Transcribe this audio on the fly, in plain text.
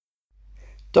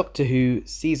Doctor Who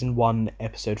Season 1,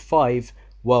 Episode 5,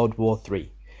 World War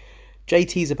III.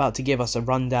 JT's about to give us a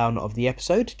rundown of the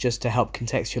episode, just to help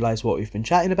contextualise what we've been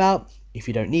chatting about. If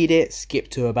you don't need it, skip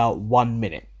to about 1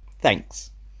 minute.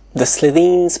 Thanks. The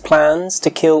Slitheen's plans to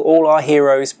kill all our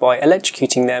heroes by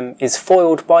electrocuting them is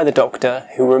foiled by the Doctor,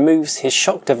 who removes his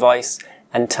shock device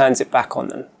and turns it back on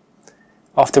them.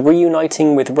 After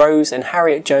reuniting with Rose and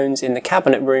Harriet Jones in the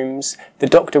cabinet rooms, the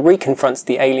Doctor reconfronts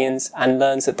the aliens and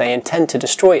learns that they intend to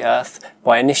destroy Earth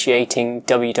by initiating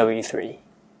WW3.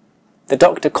 The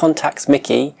Doctor contacts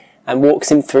Mickey and walks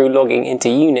him through logging into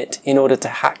UNIT in order to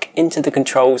hack into the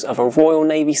controls of a Royal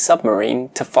Navy submarine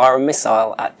to fire a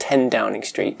missile at 10 Downing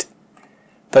Street.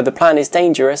 Though the plan is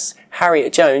dangerous,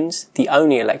 Harriet Jones, the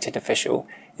only elected official,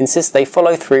 insists they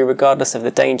follow through regardless of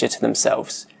the danger to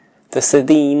themselves. The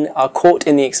Slitheen are caught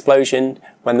in the explosion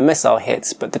when the missile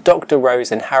hits, but the Doctor,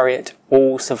 Rose and Harriet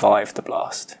all survive the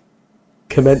blast.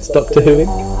 Commence Doctor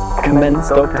Whoing? Commence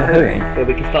Doctor Whoing? Yeah,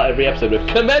 we can start every episode with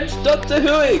Commence Doctor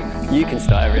Whoing! You can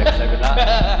start every episode with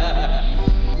that.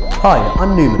 Hi,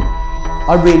 I'm Newman.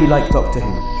 I really like Doctor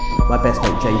Who. My best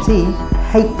mate JT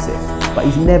hates it, but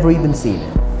he's never even seen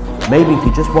it. Maybe if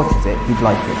he just watches it, he'd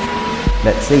like it.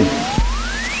 Let's see.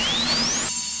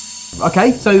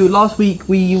 Okay, so last week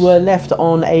we were left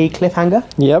on a cliffhanger.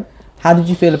 Yep. How did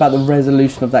you feel about the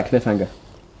resolution of that cliffhanger?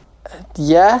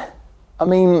 Yeah. I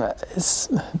mean, I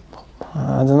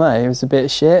don't know, it was a bit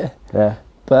shit. Yeah.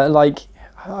 But,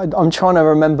 I'm trying to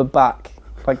remember back,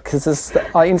 because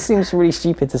it seems really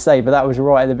stupid to say, but that was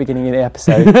right at the beginning of the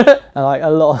episode. And, a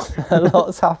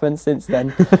lot's happened since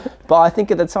then. But I think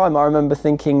at the time, I remember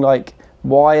thinking,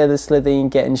 why are the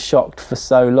Slitheen getting shocked for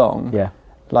so long? Yeah.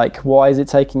 Why is it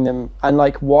taking them, and,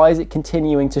 why is it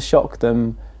continuing to shock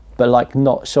them, but,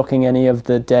 not shocking any of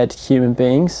the dead human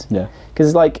beings? Yeah.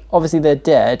 Because, obviously they're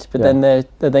dead, but then are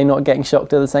they not getting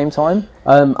shocked at the same time?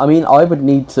 I mean, I would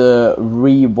need to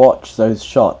re-watch those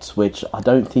shots, which I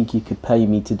don't think you could pay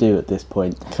me to do at this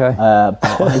point. Okay. But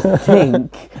I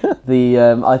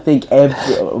think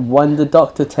when the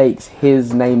Doctor takes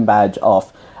his name badge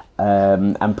off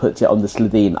and puts it on the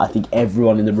Slitheen, I think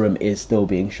everyone in the room is still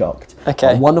being shocked.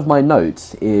 Okay. One of my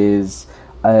notes is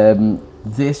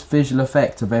this visual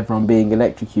effect of everyone being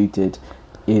electrocuted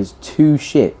is too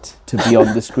shit to be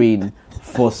on the screen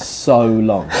for so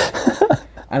long.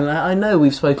 And I know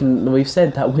we've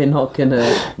said that we're not going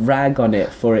to rag on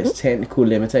it for its technical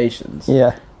limitations.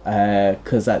 Yeah.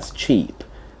 Because that's cheap.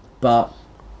 But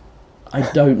I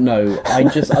don't know.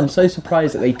 I'm so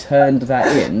surprised that they turned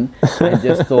that in and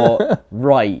just thought,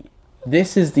 right,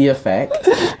 this is the effect,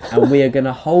 and we are going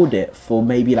to hold it for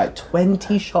maybe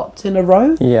 20 shots in a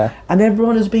row. Yeah. And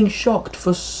everyone is being shocked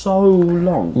for so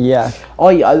long. Yeah.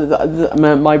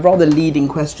 My rather leading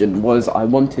question was I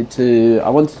wanted to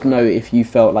know if you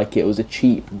felt like it was a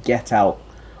cheap get out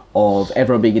of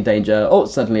everyone being in danger. Oh,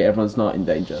 suddenly everyone's not in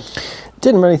danger.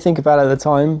 Didn't really think about it at the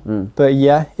time, but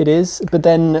yeah, it is. But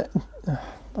then,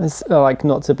 it's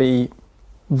not to be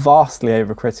vastly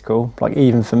overcritical,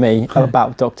 even for me,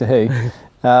 about Doctor Who.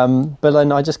 But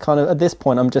then I just kind of, at this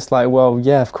point, I'm just well,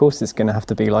 yeah, of course it's going to have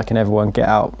to be an everyone get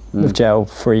out of jail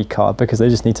free card, because they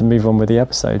just need to move on with the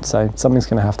episode. So something's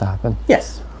going to have to happen.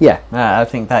 Yes. Yeah, I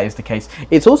think that is the case.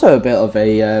 It's also a bit of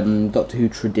a Doctor Who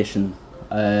tradition.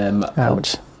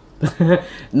 Ouch.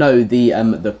 No,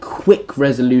 the quick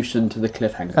resolution to the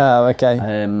cliffhanger. Oh, okay.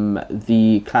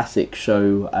 The classic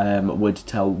show would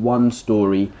tell one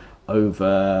story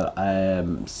over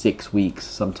 6 weeks,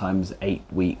 sometimes 8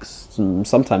 weeks,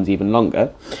 sometimes even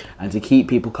longer, and to keep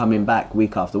people coming back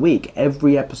week after week,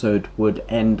 every episode would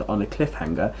end on a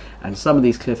cliffhanger, and some of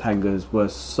these cliffhangers were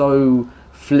so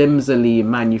flimsily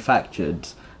manufactured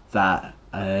that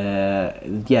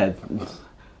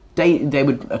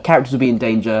characters would be in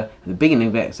danger at the beginning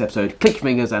of the next episode, click your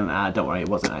fingers, and don't worry, it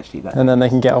wasn't actually that. And then they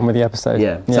can get on with the episode.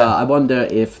 Yeah. So I wonder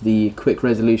if the quick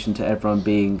resolution to everyone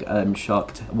being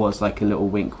shocked was a little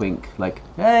wink,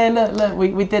 hey, look,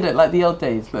 we did it like the old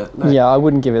days. Look. Yeah, I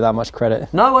wouldn't give it that much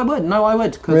credit. No, I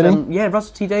would. Because really?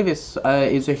 Russell T Davies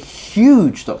is a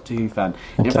huge Doctor Who fan.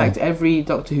 In fact, every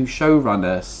Doctor Who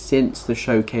showrunner since the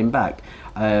show came back,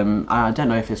 I don't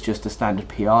know if it's just a standard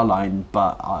PR line,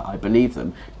 but I believe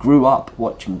them, grew up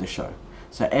watching the show.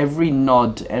 So every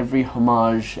nod, every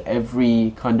homage,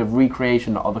 every kind of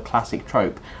recreation of a classic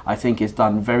trope, I think is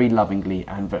done very lovingly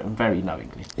and very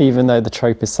knowingly. Even though the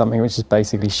trope is something which is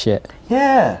basically shit.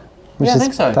 Yeah. I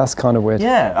think so. That's kind of weird.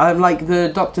 Yeah,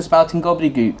 the Doctor spouting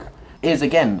gobbledygook is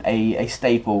again a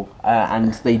staple,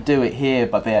 and they do it here,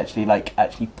 but they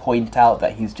actually point out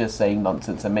that he's just saying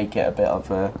nonsense and make it a bit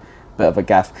bit of a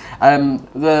gaff.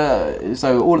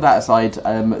 So all of that aside,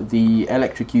 the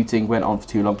electrocuting went on for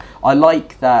too long. I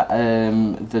like that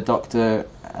the Doctor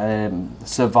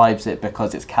survives it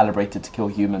because it's calibrated to kill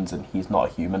humans and he's not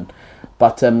a human.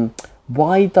 But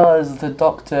why does the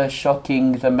Doctor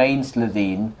shocking the main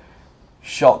Slitheen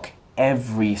shock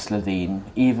every Slitheen,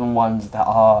 even ones that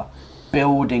are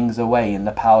buildings away in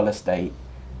the Powerless state?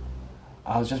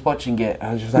 I was just watching it.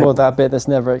 I was just like, well, that bit that's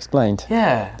never explained.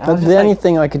 yeah. But the only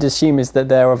thing I could assume is that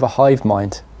they're of a hive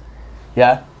mind.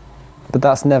 Yeah. But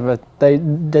that's never.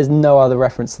 There's no other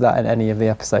reference to that in any of the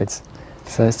episodes.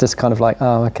 So it's just kind of like,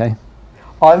 oh, okay.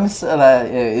 It's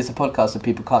a podcast so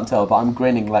people can't tell, but I'm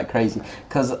grinning like crazy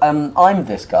because I'm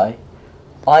this guy.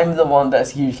 I'm the one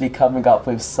that's usually coming up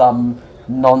with some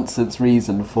nonsense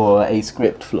reason for a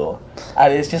script flaw,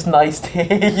 and it's just nice to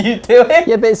hear you do it.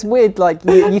 Yeah, but it's weird. Like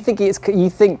you think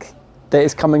that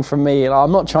it's coming from me. Like,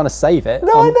 I'm not trying to save it.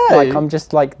 No, I know. Like I'm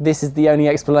just like, this is the only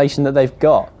explanation that they've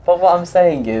got. But what I'm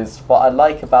saying is, what I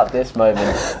like about this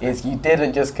moment is you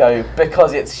didn't just go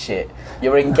because it's shit.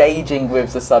 You're engaging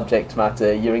with the subject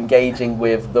matter. You're engaging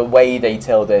with the way they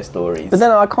tell their stories. But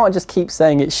then I can't just keep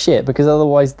saying it's shit because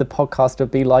otherwise the podcast would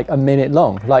be like a minute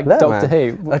long. Like No, Doctor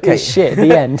man. Who. Okay. It's shit.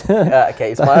 The end.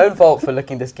 Okay, it's my own fault for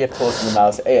looking this gift horse in the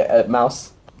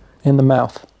mouse. In the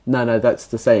mouth. No, that's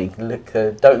the saying.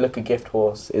 Don't look a gift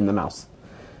horse in the mouse.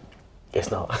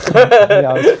 It's not. Yeah,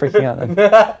 I was freaking out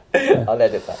then. I'll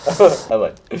edit that. I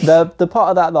won't. The part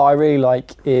of that I really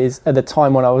like is at the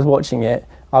time when I was watching it,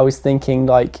 I was thinking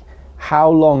like how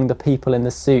long the people in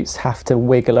the suits have to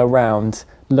wiggle around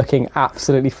looking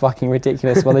absolutely fucking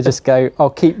ridiculous while they just go, I'll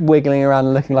keep wiggling around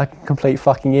and looking like a complete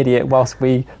fucking idiot whilst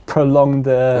we prolong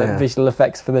the visual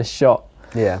effects for this shot.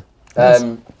 Yeah.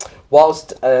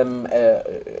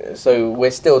 So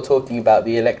we're still talking about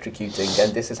the electrocuting,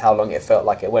 and this is how long it felt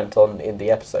like it went on in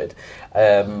the episode.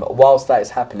 Whilst that is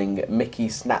happening, Mickey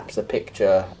snaps a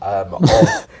picture of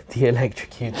the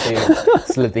electrocuting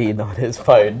Slitheen on his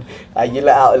phone. You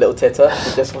let out a little titter.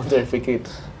 I just wonder if we could...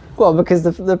 Well, because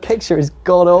the picture is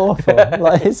god awful.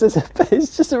 Like it's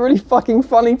just a really fucking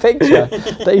funny picture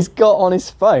that he's got on his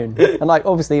phone, and like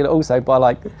obviously also by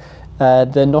like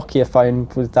the Nokia phone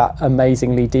with that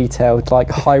amazingly detailed like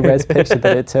high res picture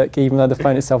that it took, even though the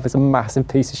phone itself is a massive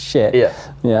piece of shit.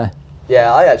 Yeah.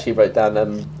 I actually wrote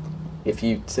down if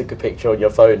you took a picture on your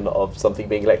phone of something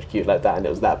being electrocuted like that and it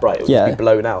was that bright, it would just be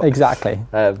blown out. Exactly.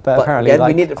 But apparently, again,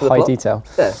 like, we need it for the high plot. detail.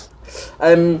 Yeah.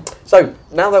 So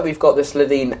now that we've got the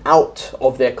Slitheen out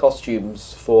of their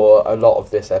costumes for a lot of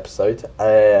this episode,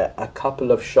 a couple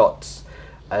of shots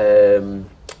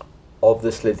of the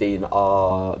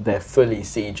Slitheen they're fully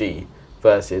CG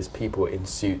versus people in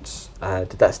suits.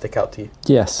 Did that stick out to you?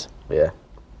 Yes. Yeah.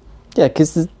 Yeah,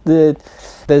 because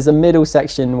there's a middle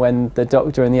section when the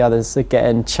Doctor and the others are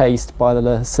getting chased by the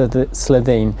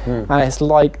Slitheen, and it's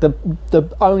like the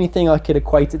only thing I could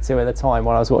equate it to at the time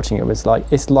when I was watching it was like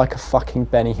it's like a fucking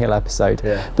Benny Hill episode.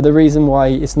 Yeah. But the reason why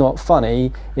it's not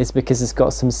funny is because it's got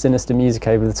some sinister music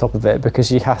over the top of it, because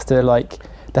there has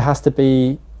to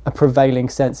be a prevailing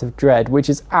sense of dread, which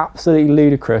is absolutely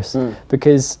ludicrous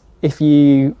because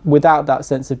without that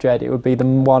sense of dread, it would be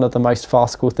one of the most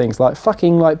farcical things, like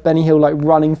fucking like Benny Hill like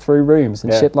running through rooms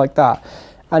and shit like that.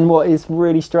 And what is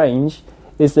really strange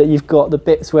is that you've got the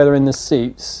bits where they're in the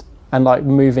suits and like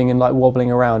moving and like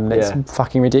wobbling around, and it's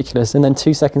fucking ridiculous. And then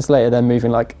 2 seconds later, they're moving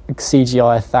like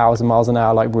CGI 1,000 miles an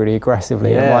hour, like really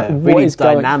aggressively. Yeah, and, like, really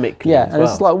dynamically. And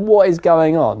it's like, what is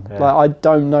going on? Yeah. Like, I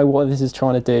don't know what this is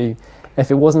trying to do. If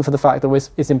it wasn't for the fact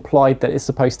that it's implied that it's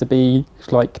supposed to be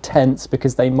like tense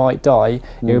because they might die,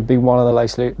 it would be one of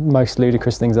the most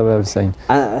ludicrous things I've ever seen.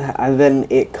 And then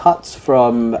it cuts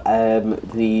from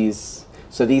these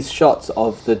shots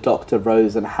of the Doctor,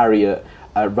 Rose and Harriet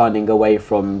running away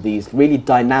from these really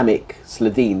dynamic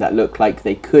Slitheen that look like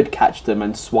they could catch them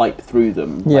and swipe through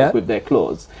them with their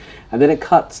claws. And then it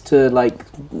cuts to like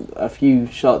a few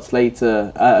scenes later,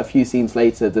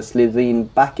 the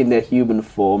Slitheen back in their human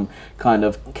form, kind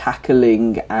of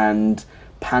cackling and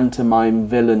pantomime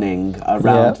villaining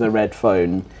around the red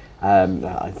phone.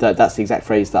 That's the exact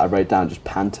phrase that I wrote down, just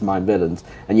pantomime villains.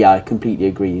 And yeah, I completely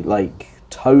agree. Like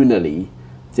tonally,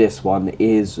 this one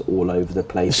is all over the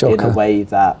place in a way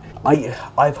that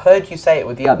I've heard you say it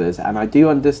with the others, and I do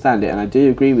understand it, and I do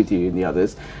agree with you in the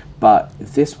others. But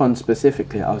this one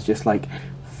specifically, I was just like,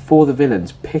 for the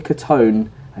villains, pick a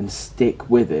tone and stick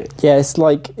with it. Yeah, it's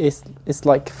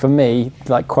like for me,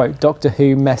 like quote Doctor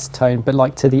Who mess tone, but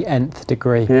like to the nth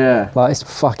degree. Yeah, like it's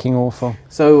fucking awful.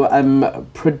 So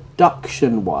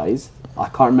production-wise, I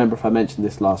can't remember if I mentioned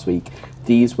this last week.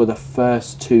 These were the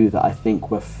first two that I think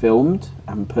were filmed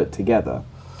and put together.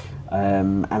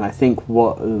 And I think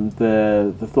what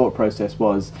the thought process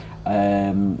was,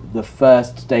 the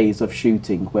first days of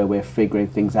shooting where we're figuring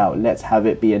things out, let's have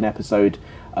it be an episode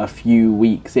a few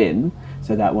weeks in,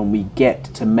 so that when we get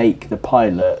to make the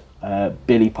pilot,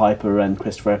 Billy Piper and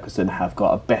Christopher Eccleston have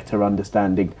got a better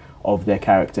understanding of their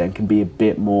character and can be a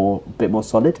bit more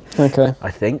solid. Okay.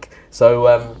 I think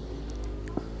so.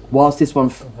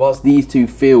 Whilst these two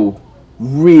feel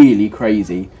really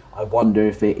crazy, I wonder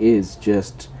if it is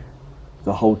just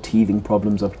the whole teething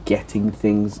problems of getting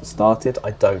things started.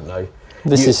 I don't know.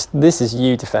 This is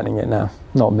you defending it now,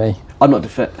 not me. I'm not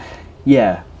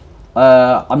Yeah,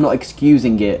 I'm not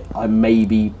excusing it. I may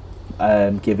be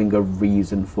giving a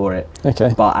reason for it.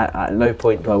 Okay. But at no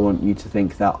point do I want you to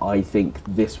think that I think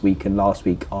this week and last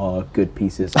week are good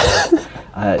pieces of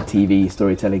TV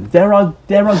storytelling. There are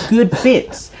good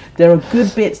bits. There are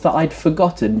good bits that I'd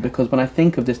forgotten, because when I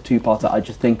think of this two-parter, I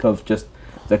just think of just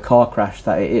the car crash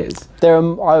that it is. There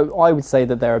are, I would say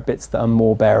that there are bits that are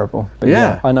more bearable. But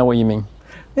Yeah. I know what you mean.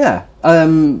 Yeah.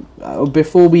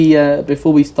 Before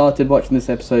we started watching this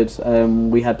episode,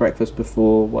 we had breakfast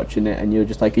before watching it, and you were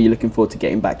just like, "Are you looking forward to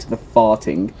getting back to the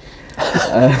farting?"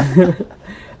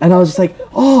 And I was just like,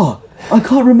 "Oh, I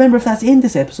can't remember if that's in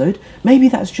this episode. Maybe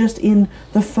that's just in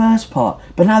the first part.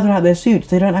 But now they're out their suits,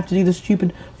 they don't have to do the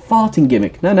stupid farting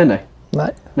gimmick." No.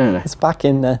 No, it's back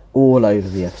in there. All over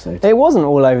the episode. It wasn't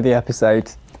all over the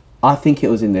episode. I think it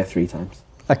was in there 3 times.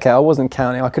 Okay, I wasn't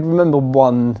counting. I could remember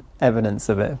one evidence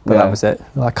of it, but Yeah. that was it.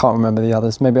 I can't remember the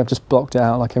others. Maybe I've just blocked it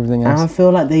out like everything And I else.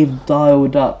 feel like they've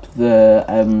dialed up the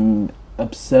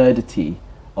absurdity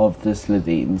of the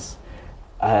Slitheen's.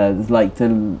 Like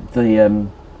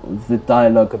the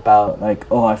dialogue about, like,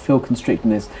 "Oh, I feel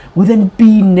constrictedness." Well, then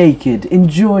be naked.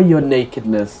 Enjoy your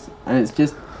nakedness. And it's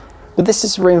just... But this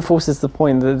just reinforces the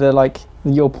point that they're like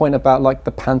your point about like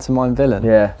the pantomime villain.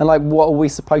 Yeah. And like, what are we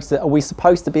supposed to? Are we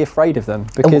supposed to be afraid of them?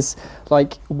 Because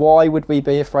like, why would we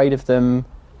be afraid of them?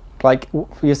 Like,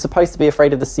 you're supposed to be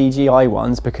afraid of the CGI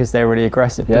ones because they're really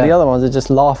aggressive, but Yeah. the other ones are just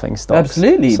laughing stocks.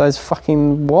 Absolutely. So it's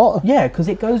fucking what? Yeah, because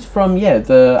it goes from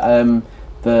the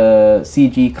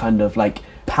CG kind of like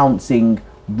pouncing,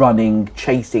 running,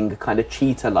 chasing, kind of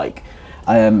cheetah-like,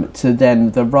 to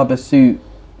then the rubber suit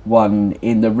one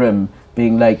in the room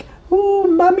being like, "Oh,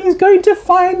 mummy's going to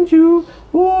find you.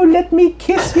 Oh, let me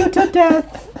kiss you to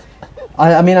death."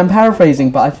 I mean, I'm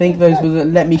paraphrasing, but I think those were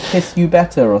 "let me kiss you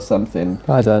better" or something.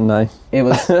 I don't know. It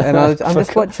was, and I'm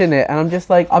just watching it, and I'm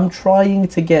just like, I'm trying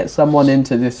to get someone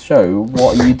into this show.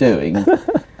 What are you doing?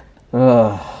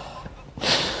 Ugh.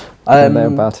 They're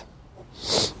bad.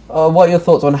 What are your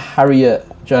thoughts on Harriet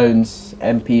Jones,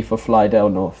 MP for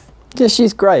Flydale North? Yeah,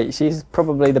 she's great. She's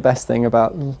probably the best thing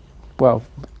about. Well,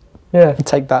 Yeah.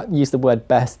 use the word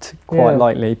best quite Yeah.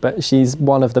 lightly, but she's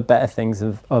one of the better things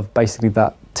of basically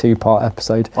that 2-part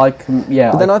episode. But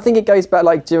then I think it goes back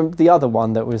like to the other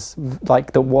one that was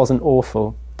like that wasn't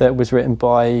awful, that was written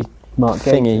by Mark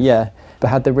Thingy, Gatiss. yeah, but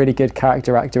had the really good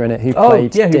character actor in it who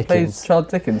played who Dickens. plays Charles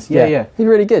Dickens. Yeah. He's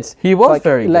really good. He was like,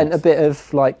 very lent good. a bit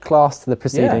of like class to the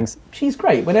proceedings. Yeah. She's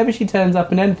great. Whenever she turns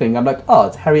up in anything, I'm like, "Oh,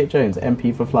 it's Harriet Jones,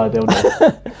 MP for Flydale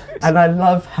North." And I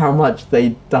love how much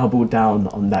they double down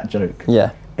on that joke.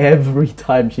 Yeah. Every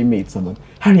time she meets someone,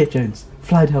 "Harriet Jones,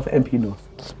 Flydale for MP North."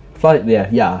 I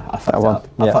fucked one, up.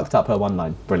 I yeah. fucked up her one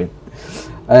line. Brilliant.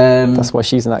 That's why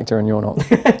she's an actor and you're not.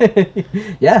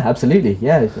 Yeah, absolutely.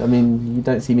 Yeah, I mean, you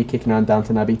don't see me kicking around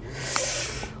Downton Abbey.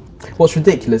 What's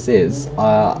ridiculous is,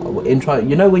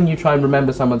 you know when you try and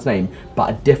remember someone's name,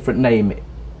 but a different name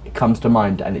comes to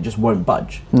mind and it just won't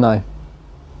budge? No.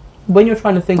 When you're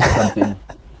trying to think of something,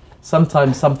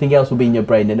 sometimes something else will be in your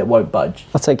brain and it won't budge.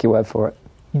 I'll take your word for it.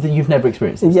 You've never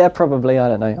experienced it. Yeah, probably. I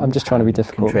don't know. I'm just trying to be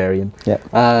difficult. Contrarian.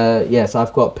 Yeah. So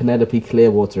I've got Penelope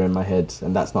Clearwater in my head,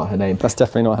 and that's not her name. That's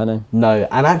definitely not her name. No,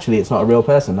 and actually it's not a real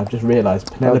person. I've just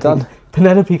realised Well done.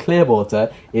 Penelope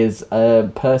Clearwater is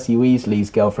Percy Weasley's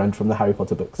girlfriend from the Harry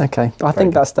Potter books. Okay. I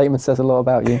think that statement says a lot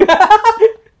about you.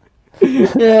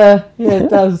 Yeah, it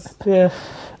does. Yeah.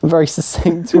 A very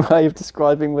succinct way of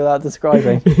describing without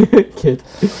describing. Kid.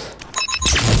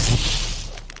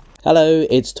 Hello,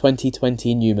 it's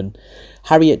 2020 Newman.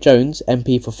 Harriet Jones,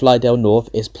 MP for Flydale North,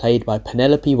 is played by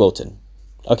Penelope Wilton.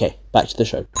 Okay, back to the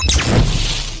show.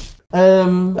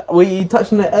 We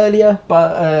touched on it earlier,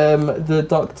 but the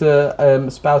Doctor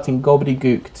spouting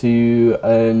gobbledygook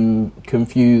to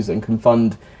confuse and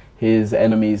confound his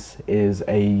enemies is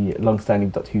a long-standing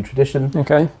Doctor Who tradition.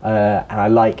 Okay. And I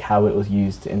like how it was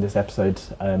used in this episode.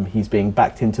 He's being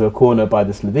backed into a corner by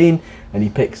the Slitheen, and he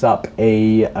picks up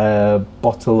a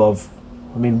bottle of...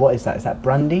 I mean, what is that? Is that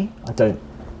brandy? I don't...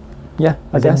 Yeah,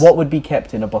 I As in, guess. what would be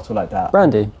kept in a bottle like that?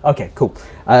 Brandy. Okay, cool.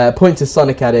 Points to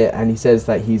Sonic at it, and he says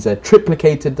that he's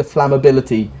triplicated the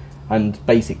flammability, and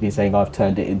basically saying I've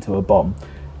turned it into a bomb.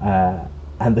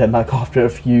 And then, like, after a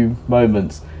few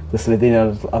moments, the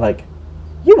Slithenians are like,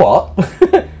 "You what?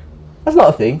 That's not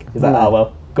a thing." He's like, "Ah,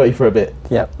 well, got you for a bit."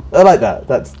 Yep. I like that.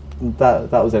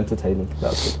 That was entertaining.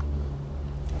 That was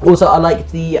good. Also, I like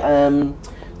the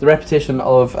repetition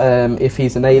of if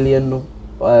he's an alien,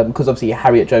 because obviously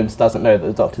Harriet Jones doesn't know that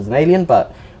the Doctor's an alien,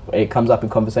 but it comes up in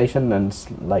conversation, and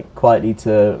like quietly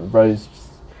to Rose,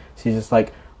 she's just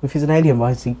like, "If he's an alien,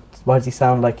 why does he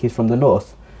sound like he's from the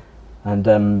north?"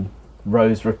 And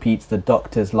Rose repeats the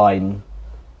Doctor's line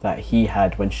that he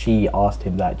had when she asked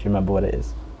him that. Do you remember what it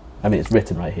is? I mean, it's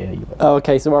written right here. Oh,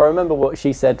 okay. So I remember what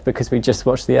she said because we just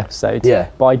watched the episode. Yeah.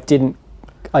 But I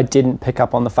didn't pick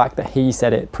up on the fact that he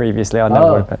said it previously. I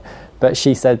know, but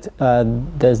she said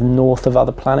there's north of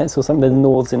other planets or something. There's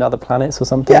norths in other planets or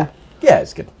something. Yeah,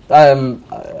 it's good.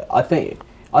 I think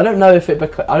I don't know if it's a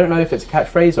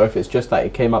catchphrase or if it's just that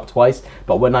it came up twice.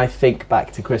 But when I think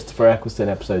back to Christopher Eccleston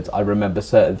episodes, I remember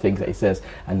certain things that he says,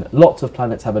 and lots of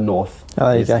planets have a north.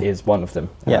 Is one of them.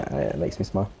 Yeah, it makes me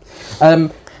smile.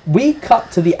 We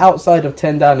cut to the outside of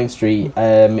 10 Downing Street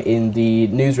in the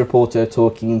news reporter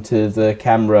talking to the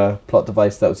camera plot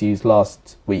device that was used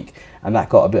last week, and that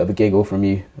got a bit of a giggle from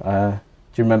you. Do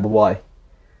you remember why?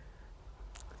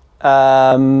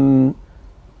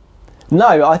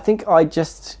 No, I think I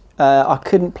just I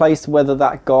couldn't place whether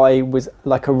that guy was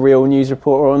like a real news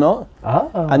reporter or not.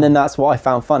 And then that's what I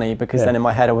found funny, because then in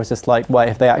my head I was just like, wait,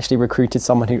 if they actually recruited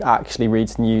someone who actually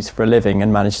reads news for a living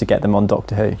and managed to get them on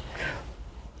Doctor Who?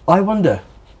 I wonder.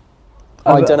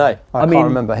 I don't know. I can't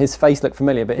remember. His face looked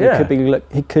familiar, but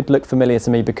he could look familiar to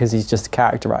me because he's just a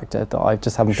character actor that I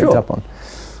just haven't picked up on.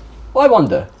 I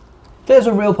wonder. There's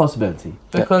a real possibility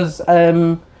because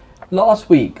last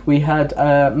week we had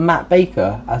Matt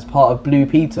Baker as part of Blue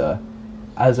Peter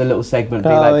as a little segment,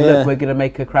 being look, we're going to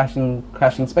make a crashing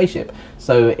spaceship.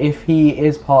 So if he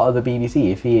is part of the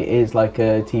BBC, if he is like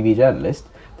a TV journalist,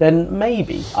 then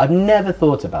maybe. I've never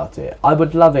thought about it. I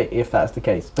would love it if that's the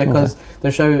case, because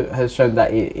the show has shown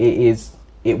that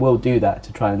it will do that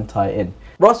to try and tie it in.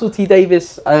 Russell T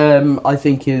Davies, I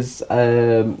think, is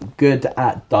good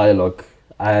at dialogue.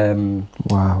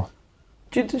 Wow.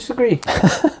 Do you disagree?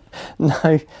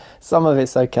 No, some of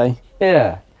it's okay.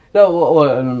 Yeah. No,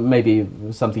 or maybe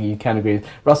something you can agree with.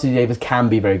 Russell T Davies can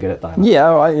be very good at dialogue. Yeah,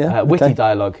 all right, yeah. Witty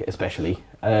dialogue, especially.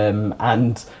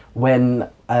 And when,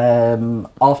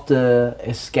 after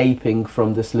escaping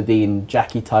from the Slitheen,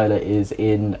 Jackie Tyler is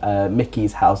in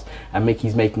Mickey's house, and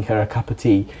Mickey's making her a cup of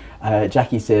tea.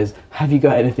 Jackie says, "Have you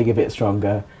got anything a bit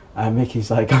stronger?" And Mickey's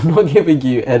like, "I'm not giving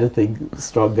you anything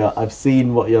stronger. I've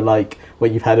seen what you're like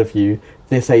when you've had a few.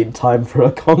 This ain't time for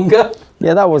a conga."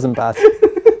 Yeah, that wasn't bad.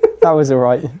 That was all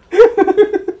right.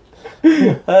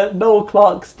 Noel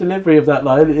Clarke's delivery of that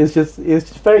line is just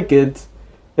very good.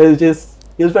 It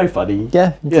was very funny.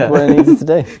 Yeah, did what I needed to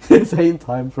do. This ain't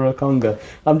time for a conga.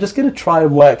 I'm just going to try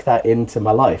and work that into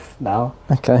my life now.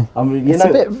 Okay. I mean,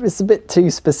 it's a bit too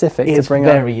specific to bring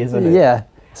up. Isn't it? Yeah.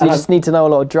 So you just need to know a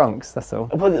lot of drunks, that's all.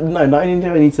 Well, no, not only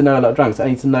do I need to know a lot of drunks, I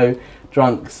need to know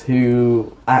drunks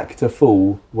who act a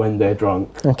fool when they're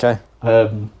drunk. Okay.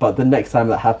 But the next time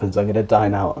that happens, I'm going to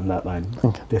dine out on that line.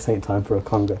 Okay. This ain't time for a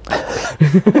conga.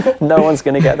 No one's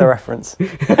going to get the reference.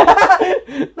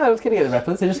 No one's going to get the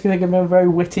reference. They're just going to give him a very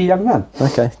witty young man.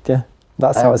 Okay, yeah.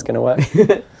 That's how it's going to work.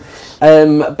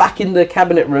 Back in the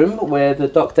cabinet room where the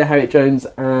Doctor, Harriet Jones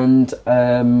and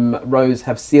Rose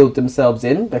have sealed themselves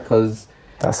in because...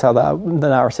 That's how the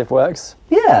narrative works.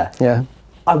 Yeah. Yeah.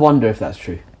 I wonder if that's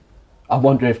true. I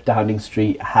wonder if Downing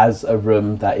Street has a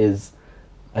room that is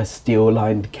a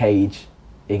steel-lined cage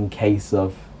in case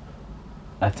of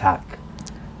attack.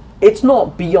 It's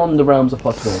not beyond the realms of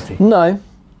possibility. No,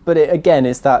 but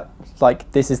it's that,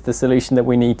 like, this is the solution that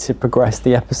we need to progress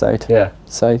the episode. Yeah.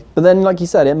 So, but then, like you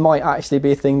said, it might actually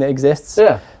be a thing that exists.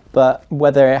 Yeah. But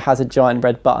whether it has a giant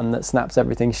red button that snaps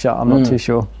everything shut, I'm not too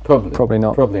sure. Probably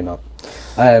not. Probably not.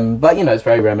 But, it's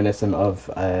very reminiscent of,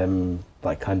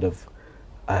 kind of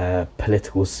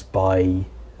political spy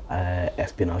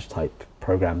espionage type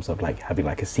programs of, like, having,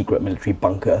 like, a secret military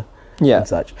bunker and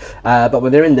such. But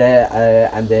when they're in there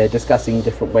and they're discussing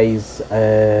different ways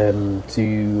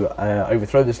to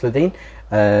overthrow the Slitheen,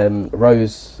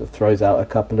 Rose throws out a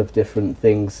couple of different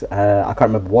things. I can't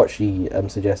remember what she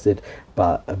suggested,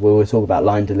 but we were talking about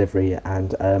line delivery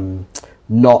and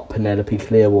not Penelope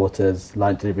Clearwater's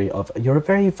line delivery of "You're a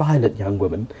very violent young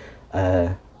woman."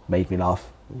 Made me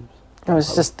laugh. It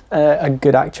was just a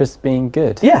good actress being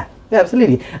good. Yeah,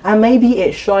 absolutely. And maybe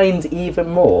it shines even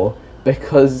more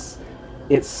because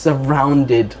it's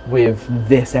surrounded with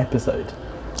this episode.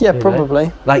 Yeah, You know?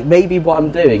 probably. Like, maybe what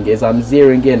I'm doing is I'm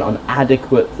zeroing in on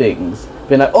adequate things,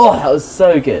 being like, oh, that was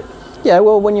so good. Yeah,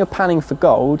 well, when you're panning for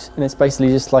gold and it's basically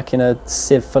just like in a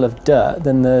sieve full of dirt,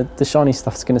 then the shiny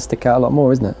stuff's going to stick out a lot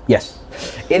more, isn't it? Yes.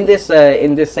 In this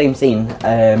same scene,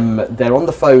 they're on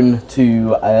the phone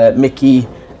to Mickey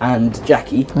and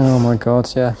Jackie. Oh my god,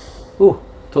 yeah. Ooh,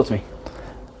 talk to me.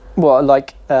 What,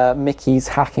 like Mickey's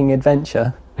hacking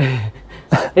adventure?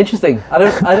 Interesting. I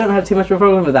don't have too much of a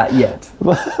problem with that yet.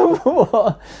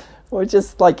 What? Or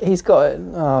just like he's got,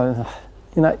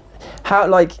 how,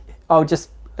 like, I'll just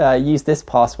use this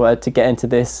password to get into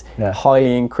this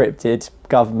highly encrypted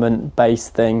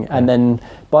government-based thing, and then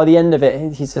by the end of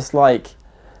it, he's just like,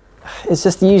 it's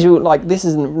just the usual. Like, this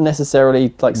isn't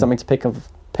necessarily like something to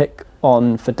pick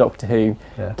on for Doctor Who.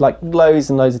 Yeah. Like, loads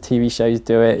and loads of TV shows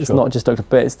do it. It's Sure. not just Doctor,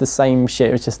 but it's the same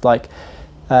shit. It's just like,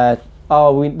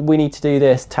 oh, we need to do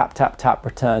this. Tap tap tap.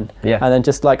 Return. Yeah. And then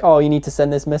just like, oh, you need to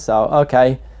send this missile.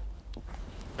 Okay.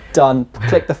 Done.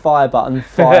 Click the fire button,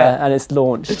 fire, and it's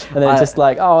launched. And then just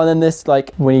like, oh, and then this,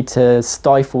 like, we need to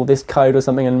stifle this code or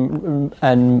something,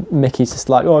 and Mickey's just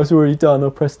like, oh, it's already done.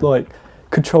 I'll press like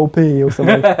Control P or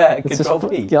something. It's Control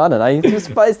just, P. Yeah, I don't know. It's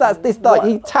just, but it's that this like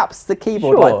he taps the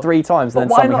keyboard Sure. like 3 times, and But then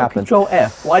why something not happens. Control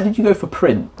F? Why did you go for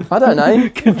print? I don't know.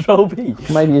 Control P.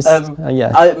 Maybe it's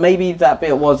Maybe that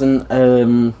bit wasn't.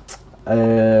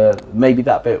 Maybe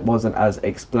that bit wasn't as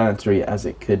explanatory as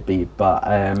it could be, but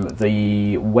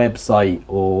the website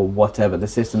or whatever, the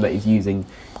system that he's using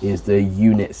is the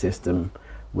UNIT system,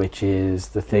 which is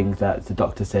the thing that the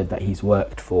Doctor said that he's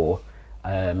worked for.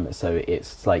 So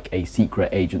it's like a secret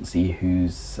agency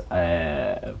who's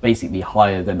basically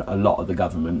higher than a lot of the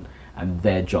government, and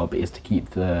their job is to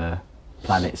keep the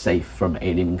planet safe from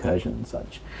alien incursion and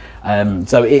such.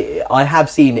 So I have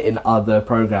seen it in other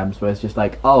programs where it's just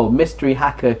like, oh, mystery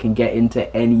hacker can get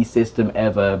into any system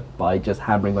ever by just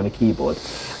hammering on a keyboard,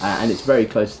 and it's very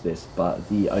close to this, but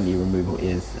the only removal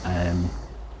is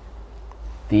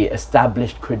the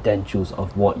established credentials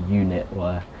of what unit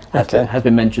were has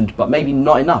been mentioned, but maybe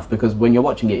not enough, because when you're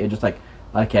watching it, you're just like,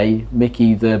 okay,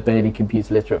 Mickey, the barely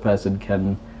computer literate person,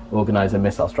 can organise a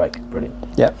missile strike.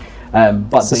 Brilliant. Yeah.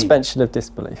 But Suspension of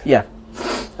disbelief. Yeah.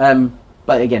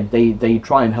 But again, they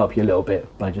try and help you a little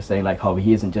bit by just saying like, oh,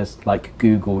 he isn't just like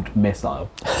Googled missile.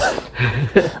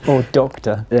 Or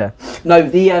doctor. Yeah. No,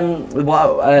 the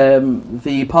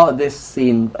part of this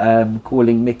scene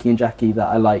calling Mickey and Jackie that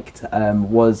I liked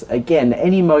was, again,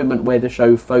 any moment where the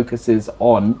show focuses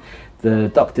on the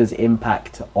Doctor's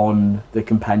impact on the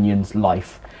companion's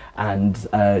life, and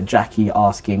Jackie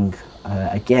asking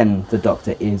again the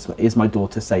Doctor, is my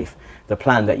daughter safe? The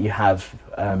plan that you have,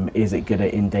 is it going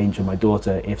to endanger my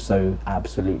daughter? If so,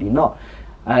 absolutely not.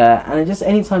 And just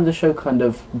anytime the show kind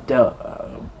of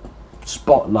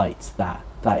spotlights that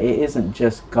it isn't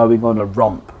just going on a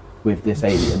romp with this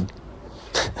alien.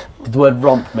 Did the word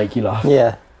romp make you laugh?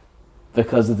 Yeah.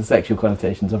 Because of the sexual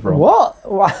connotations of romp.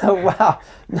 What? Wow.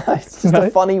 No, it's just a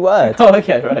funny word. Oh,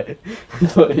 okay, right. I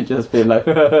thought it'd just be like,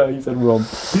 you said romp.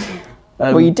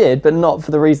 Well, you did, but not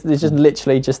for the reason. It's just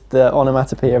literally just the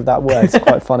onomatopoeia of that word. It's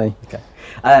quite funny. Okay.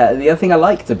 The other thing I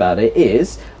liked about it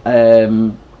is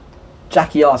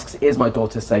Jackie asks, is my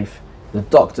daughter safe? The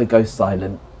Doctor goes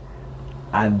silent,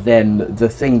 and then the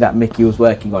thing that Mickey was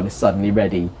working on is suddenly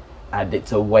ready, and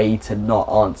it's a way to not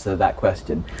answer that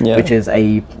question, which is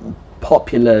a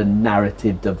popular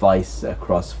narrative device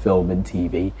across film and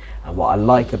TV. And what I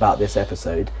like about this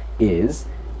episode is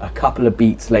a couple of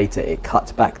beats later it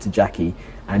cuts back to Jackie,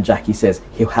 and Jackie says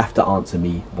he'll have to answer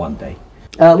me one day.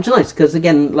 Which is nice, because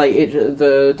again, like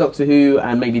the Doctor Who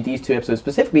and maybe these 2 episodes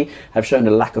specifically have shown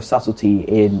a lack of subtlety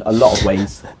in a lot of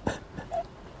ways.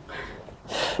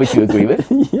 Which you agree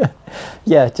with?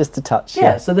 Yeah, just a touch.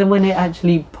 Yeah, so then when it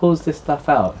actually pulls this stuff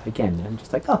out, again, I'm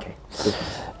just like, okay.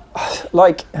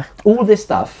 Like, all this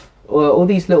stuff, all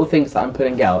these little things that I'm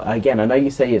putting out, again, I know you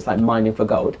say it's like mining for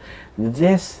gold.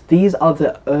 These are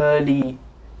the early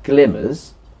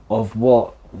glimmers of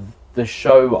what the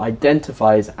show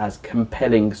identifies as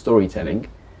compelling storytelling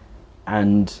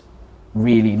and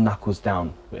really knuckles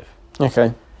down with.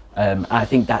 okay. I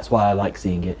think that's why I like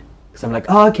seeing it. Because I'm like,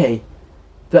 oh, okay,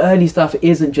 the early stuff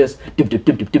isn't just dub dub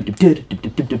dub dub dub dub dub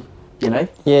dub dub dub, you know?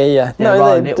 Yeah. There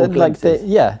are little glimpses.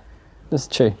 yeah, that's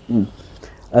true.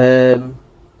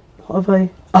 What have I?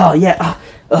 Oh yeah.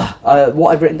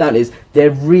 What I've written down is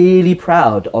they're really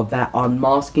proud of that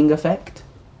unmasking effect.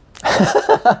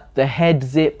 The head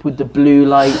zip with the blue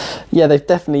light. Yeah, they've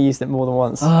definitely used it more than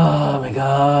once. Oh my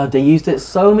god, they used it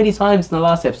so many times in the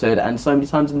last episode and so many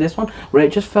times in this one, where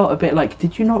it just felt a bit like,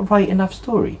 did you not write enough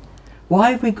story?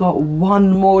 why have we got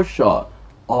one more shot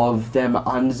of them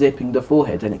unzipping the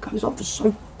forehead and it goes on for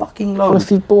so fucking long? Well, if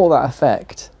you bought that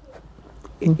effect,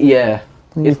 Yeah.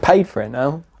 you've paid for it now.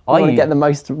 You Are want to you? get the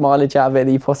most mileage out of it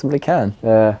that you possibly can.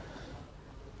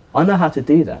 I know how to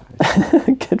do that.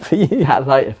 Good for you. That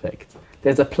light effect.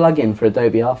 There's a plug-in for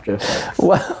Adobe After Effects.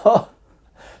 Well,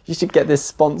 you should get this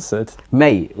sponsored.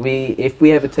 Mate, if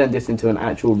we ever turn this into an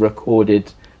actual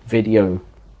recorded video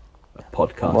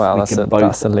podcast, Wow,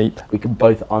 that's a leap. we can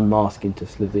both unmask into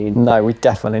Slitheen. No, we're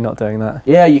definitely not doing that.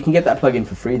 Yeah, you can get that plug-in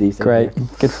for free these days. Great,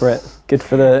 good for it. Good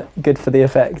for the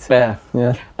effect. Yeah.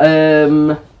 Yeah.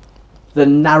 The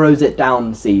narrows it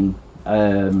down scene.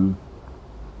 I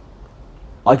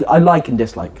like and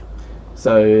dislike.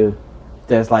 So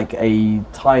there's like a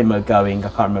timer going, I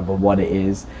can't remember what it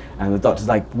is, and the Doctor's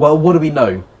like, well, what do we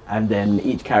know? And then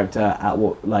each character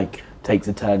takes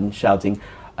a turn shouting,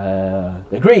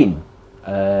 they're green,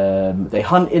 they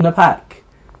hunt in a pack,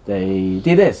 they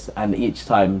do this, and each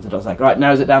time the Doctor's like, right,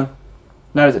 narrows it down,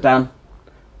 narrows it down,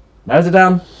 narrows it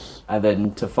down, and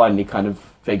then to finally kind of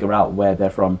figure out where they're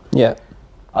from. Yeah.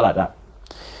 I like that.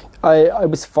 I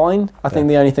was fine. I think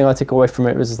the only thing I took away from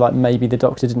it was like maybe the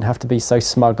Doctor didn't have to be so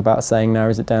smug about saying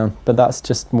narrows it down, but that's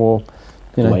just more,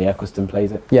 you The know. way Eccleston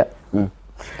plays it. Yeah.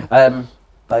 I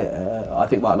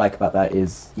think what I like about that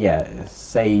is,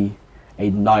 say a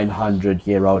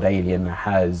 900-year-old alien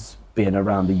has been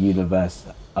around the universe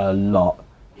a lot,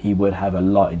 he would have a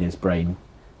lot in his brain,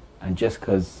 and just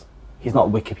because he's not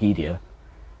Wikipedia,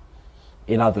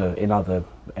 in other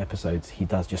episodes he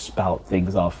does just spout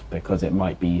things off because it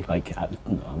might be like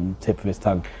on the tip of his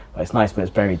tongue, but it's nice when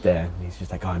it's buried there and he's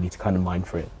just like, I need to kind of mine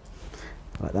for it,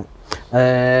 like that.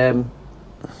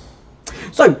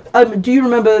 So, do you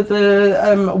remember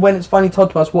the when it's finally told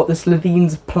to us what the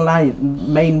Slitheen's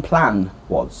main plan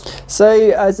was? So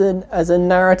as a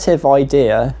narrative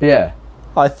idea, Yeah.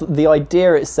 the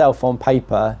idea itself on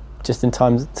paper, just in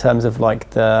terms of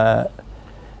like the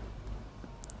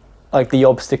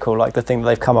obstacle, like the thing that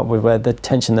they've come up with where the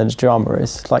tension and the drama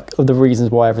is, like of the reasons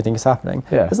why everything is happening.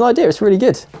 Yeah. As an idea, it's really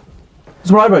good. That's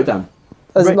what I wrote down.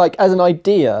 As an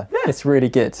idea, it's really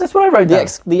good. That's what I wrote down.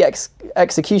 The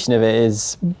execution of it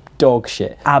is dog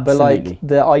shit. Absolutely.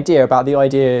 But like the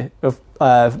idea of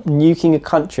nuking a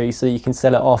country so you can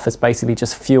sell it off as basically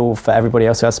just fuel for everybody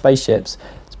else who has spaceships,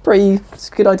 it's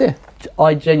a good idea.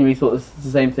 I genuinely thought the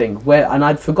same thing. And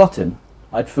I'd forgotten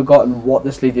what the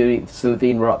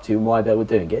Slitheen were up to and why they were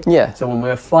doing it. Yeah. So when we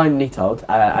were finally told,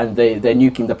 and they're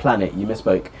nuking the planet, you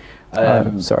misspoke.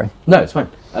 Sorry. No, it's fine.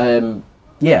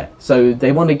 So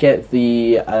they want to get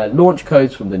the launch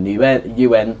codes from the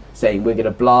UN saying we're going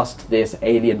to blast this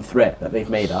alien threat that they've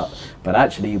made up. But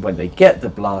actually, when they get the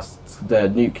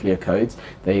nuclear codes,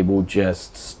 they will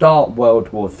just start World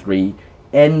War III,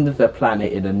 end the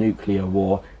planet in a nuclear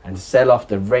war, and sell off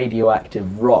the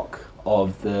radioactive rock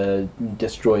of the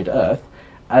destroyed Earth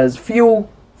as fuel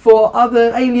for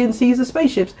other alien Caesar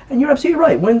spaceships. And you're absolutely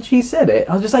right. When she said it,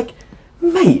 I was just like,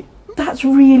 mate, that's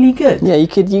really good. Yeah, you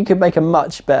could make a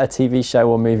much better TV show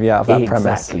or movie out of that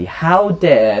premise. Exactly. How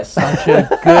dare such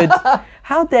a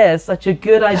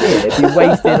good idea be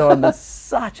wasted on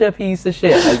such a piece of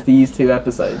shit as these two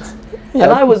episodes? Yeah.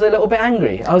 And I was a little bit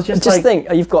angry. I was just like, think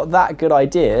you've got that good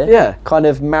idea, Yeah. kind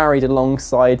of married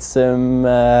alongside some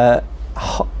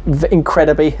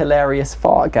incredibly hilarious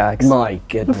fart gags my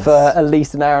goodness. for at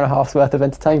least an hour and a half's worth of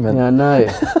entertainment. Yeah, I know.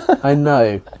 I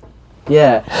know.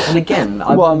 Yeah. And again,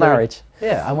 What a wonder- marriage.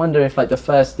 Yeah, I wonder if like the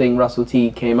first thing Russell T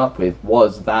came up with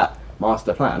was that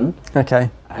master plan, Okay.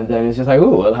 and then it's just like,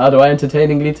 oh, well, how do I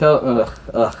entertainingly tell?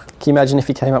 Ugh. Can you imagine if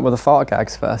he came up with the fart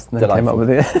gags first and then came up with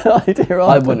Delightful. the idea after?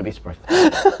 I wouldn't be surprised.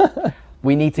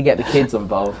 We need to get the kids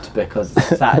involved because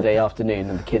it's Saturday afternoon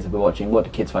and the kids will be watching. What do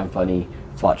kids find funny?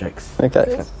 Fart jokes.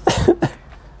 Okay.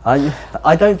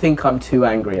 I don't think I'm too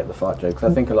angry at the fart jokes. I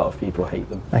think a lot of people hate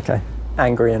them. Okay.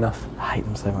 Angry enough. I hate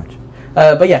them so much.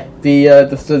 But yeah, the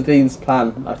Slitheen's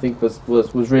plan I think was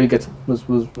really good. Was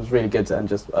really good and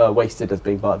just wasted as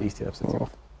being part of these two episodes. Oh.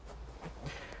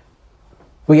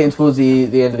 We're getting towards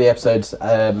the end of the episodes,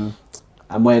 and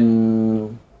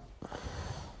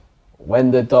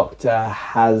when the Doctor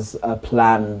has a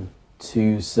plan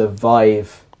to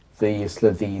survive the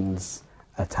Slitheen's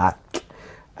attack,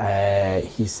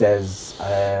 he says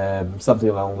something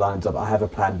along the lines of, I have a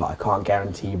plan, but I can't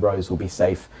guarantee Rose will be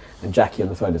safe. And Jackie on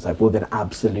the phone is like, well, then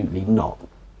absolutely not.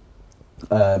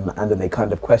 And then they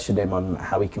kind of question him on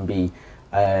how he can be,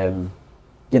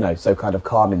 so kind of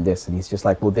calm in this. And he's just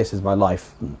like, well, this is my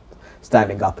life,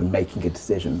 standing up and making a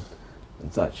decision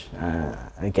and such.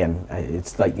 Again,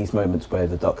 it's like these moments where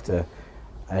the Doctor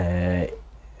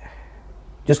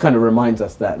just kind of reminds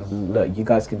us that, look, you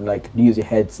guys can like use your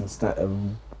heads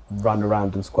and run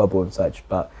around and squabble and such,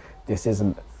 but this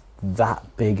isn't that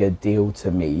big a deal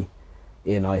to me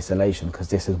in isolation because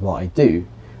this is what I do.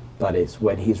 But it's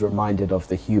when he's reminded of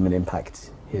the human impact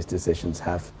his decisions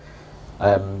have.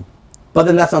 But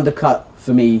then that's undercut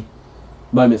for me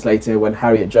moments later when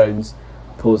Harriet Jones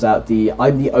pulls out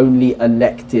I'm the only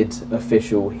elected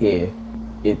official here.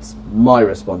 It's my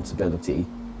responsibility.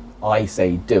 I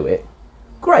say do it.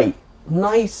 Great.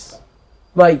 Nice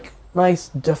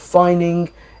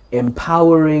defining,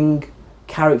 empowering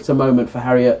character moment for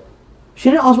Harriet.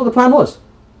 She didn't ask what the plan was.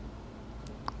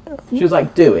 She was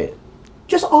like, do it.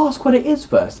 Just ask what it is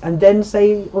first and then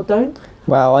say or don't.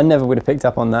 Wow, I never would have picked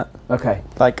up on that. Okay.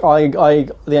 Like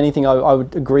the only thing I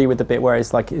would agree with the bit where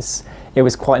it's like it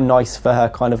was quite nice for her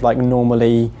kind of like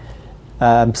normally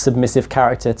submissive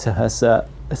character to assert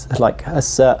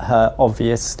her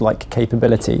obvious like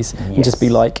capabilities and just be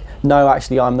like, no,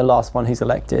 actually I'm the last one who's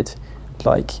elected.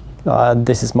 Like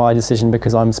this is my decision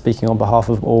because I'm speaking on behalf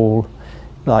of all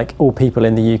people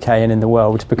in the UK and in the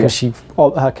world, because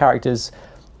her character's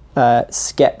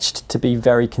sketched to be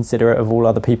very considerate of all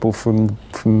other people from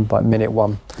like minute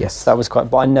one. Yes. So that was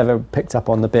quite, but I never picked up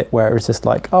on the bit where it was just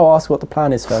like, oh, ask what the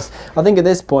plan is first. I think at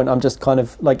this point I'm just kind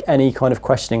of like any kind of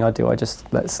questioning I do, I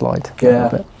just let slide.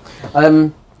 Yeah.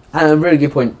 And a really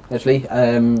good point, actually.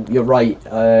 You're right.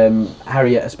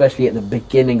 Harriet, especially at the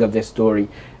beginning of this story,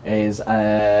 is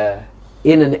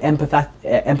in an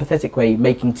empathetic way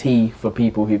making tea for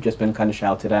people who've just been kind of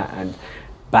shouted at and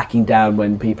backing down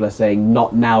when people are saying,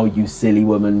 not now, you silly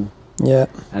woman. Yeah.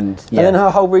 And then her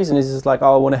whole reason is like,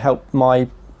 oh, I want to help my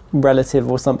relative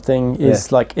or something,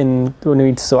 is like we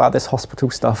need to sort out this hospital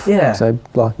stuff. Yeah. So,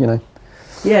 like, you know.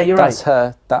 Yeah, you're that's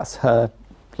right.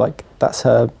 That's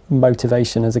her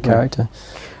motivation as a character.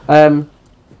 And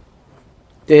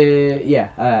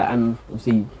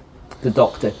obviously the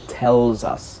Doctor tells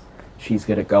us she's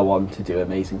going to go on to do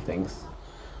amazing things.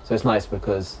 So it's nice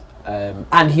because...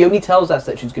 and he only tells us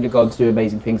that she's going to go on to do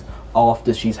amazing things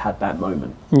after she's had that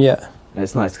moment. Yeah. And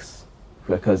it's nice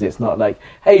because it's not like,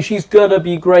 hey, she's going to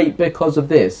be great because of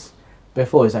this.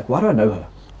 Before, it's like, why do I know her?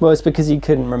 Well, it's because he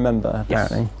couldn't remember,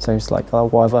 apparently. Yes. So it's like, oh,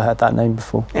 why have I heard that name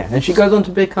before? Yeah, and she goes on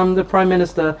to become the Prime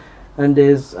Minister and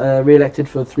is re-elected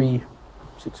for 3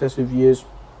 successive years.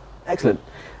 Excellent.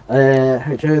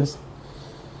 Harriet Jones.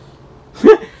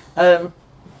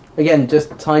 Again,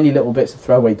 just tiny little bits of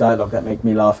throwaway dialogue that make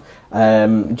me laugh.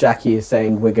 Jackie is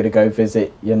saying, we're going to go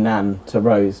visit your nan, to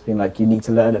Rose, being like, you need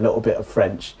to learn a little bit of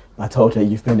French. I told her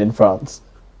you've been in France.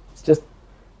 It's just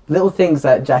little things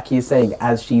that Jackie is saying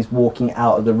as she's walking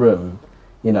out of the room,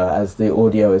 you know, as the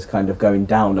audio is kind of going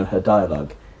down on her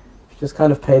dialogue. Just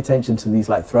kind of pay attention to these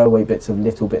like throwaway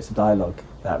little bits of dialogue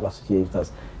that Russell Hughes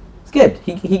does. It's good.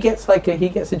 He gets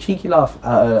a cheeky laugh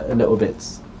out of little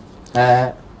bits.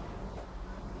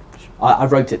 I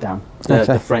wrote it down.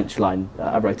 The French line.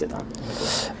 I wrote it down.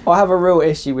 I have a real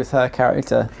issue with her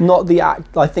character. Not the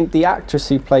act. I think the actress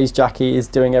who plays Jackie is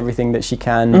doing everything that she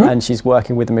can, and she's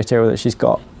working with the material that she's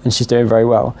got, and she's doing very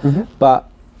well. But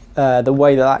the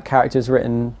way that character is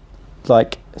written,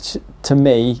 like to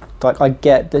me, like I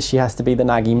get that she has to be the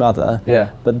naggy mother.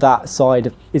 Yeah. But that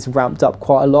side is ramped up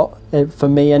quite a lot for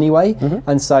me anyway.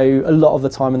 And so a lot of the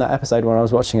time in that episode when I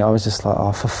was watching it, I was just like,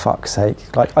 oh, for fuck's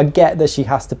sake! Like I get that she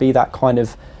has to be that kind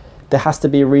of. There has to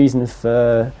be a reason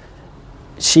for.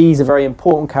 She's a very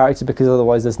important character because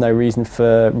otherwise there's no reason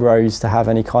for Rose to have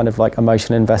any kind of like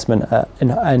emotional investment in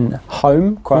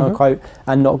home, quote unquote,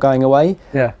 and not going away.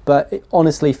 Yeah. But it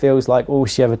honestly feels like all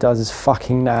she ever does is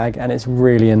fucking nag, and it's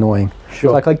really annoying.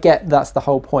 Sure. Like I get that's the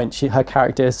whole point. Her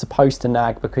character is supposed to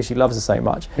nag because she loves her so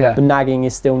much. Yeah. But nagging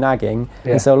is still nagging,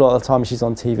 and so a lot of the time she's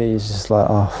on TV is just like,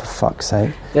 oh, for fuck's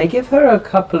sake. They give her a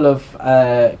couple of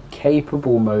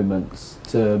capable moments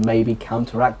to maybe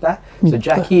counteract that. So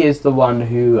Jackie is the one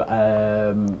who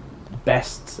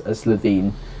bests a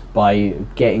Slitheen by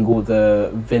getting all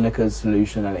the vinegar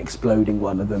solution and exploding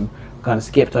one of them. Kind of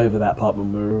skipped over that part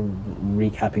when we were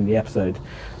recapping the episode.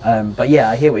 But yeah,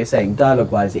 I hear what you're saying.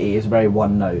 Dialogue-wise, it is very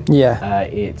one note. Yeah.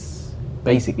 It's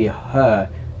basically her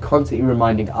constantly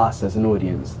reminding us as an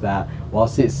audience that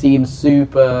whilst it seems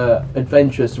super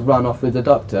adventurous to run off with the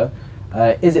Doctor,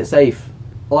 is it safe?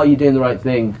 Are you doing the right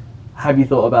thing? Have you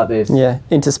thought about this? Yeah,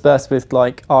 interspersed with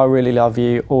like, I really love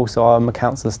you, also I'm a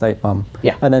council estate mum.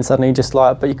 Yeah. And then suddenly just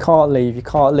like, but you can't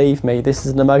leave me, this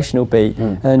is an emotional beat.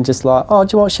 And just like, oh,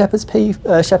 do you want shepherd's pie?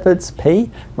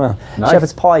 Well, nice.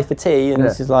 shepherd's pie for tea. And Yeah.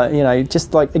 this is like, you know,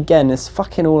 just like, again, it's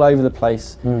fucking all over the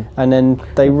place. And then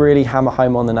they really hammer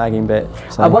home on the nagging bit.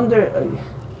 So. I wonder...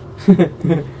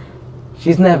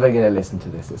 she's never going to listen to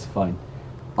this, it's fine.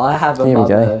 I have a Here we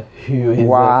go. mother who is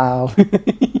Wow.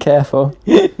 Careful.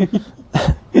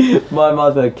 my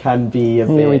mother can be a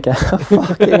Here we bit. go.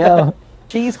 Fucking hell.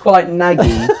 She's quite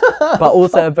naggy, but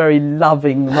also a very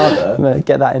loving mother. I'm gonna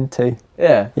get that in too.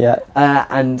 Yeah. Yeah.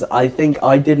 And I think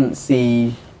I didn't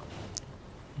see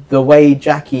the way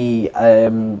Jackie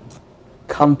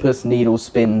compass needle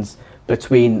spins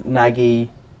between naggy,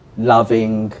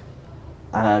 loving,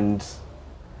 and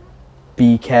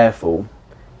be careful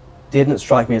didn't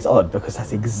strike me as odd, because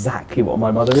that's exactly what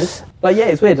my mother is. But yeah,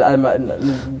 it's weird.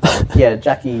 Yeah,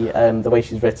 Jackie, the way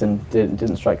she's written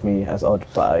didn't strike me as odd,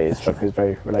 but it struck me as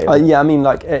very relatable. Yeah, I mean,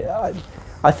 like,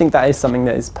 I think that is something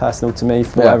that is personal to me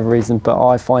for whatever reason, but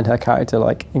I find her character,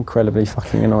 like, incredibly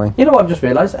fucking annoying. You know what I've just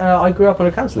realised? I grew up on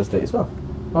a council estate as well.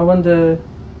 I wonder,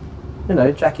 you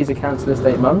know, Jackie's a council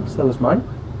estate mum, so was mine.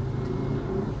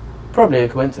 Probably a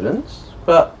coincidence,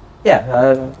 but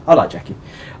yeah, I like Jackie.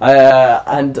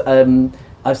 And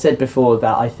I've said before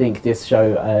that I think this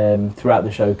show, throughout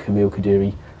the show, Camille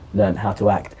Kaduri learned how to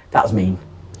act. That was mean.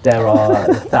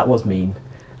 That was mean.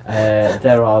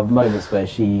 There are moments where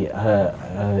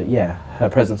her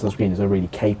presence on screen is a really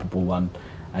capable one,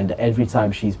 and every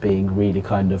time she's being really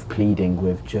kind of pleading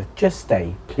with just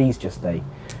stay, please just stay,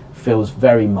 feels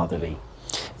very motherly.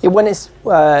 When it's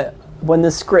when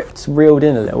the script's reeled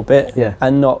in a little bit Yeah.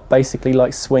 and not basically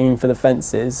like swinging for the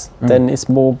fences, then it's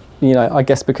more, you know, I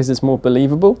guess because it's more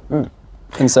believable,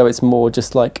 and so it's more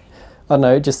just like, I don't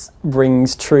know, it just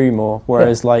rings true more.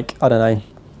 Whereas like, I don't know,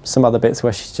 some other bits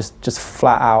where she's just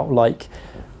flat out like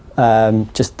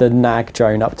just the nag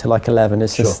drone up to like 11.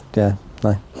 It's just dumb.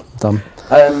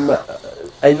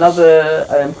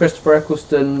 Another Christopher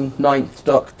Eccleston Ninth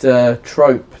Doctor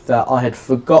trope that I had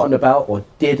forgotten about or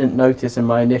didn't notice in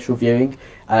my initial viewing,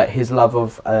 his love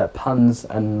of puns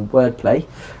and wordplay.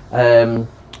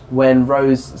 When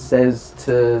Rose says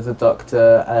to the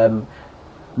Doctor,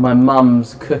 my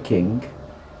mum's cooking,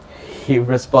 he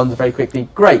responds very quickly,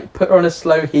 great, put her on a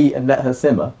slow heat and let her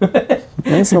simmer.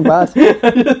 It's not bad.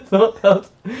 I just thought that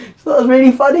was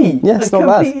really funny. Yeah, it's not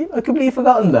bad. I completely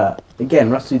forgotten that. Again,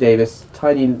 Russell Davis,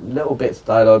 tiny little bits of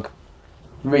dialogue,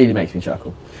 really makes me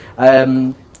chuckle.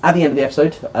 At the end of the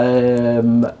episode,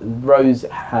 Rose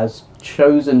has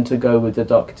chosen to go with the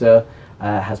Doctor,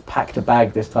 has packed a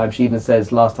bag this time. She even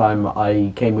says, last time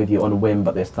I came with you on a whim,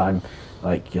 but this time,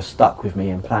 like, you're stuck with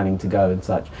me and planning to go and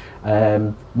such.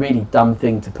 Really dumb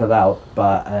thing to pull out,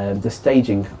 but the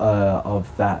staging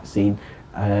of that scene,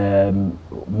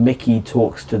 Mickey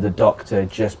talks to the Doctor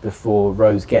just before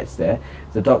Rose gets there.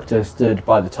 The Doctor stood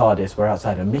by the TARDIS, we're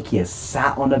outside, and Mickey has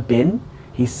sat on a bin.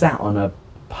 He sat on a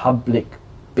public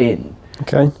bin.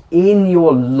 Okay. In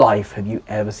your life, have you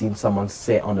ever seen someone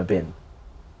sit on a bin?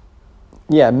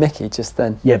 Yeah, Mickey just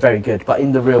then. Yeah, very good. But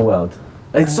in the real world,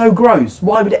 it's so gross.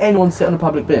 Why would anyone sit on a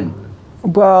public bin?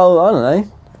 Well, I don't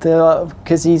know.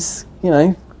 Because he's, you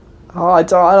know, I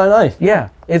don't know. Yeah,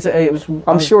 it was.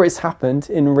 I'm sure it's happened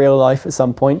in real life at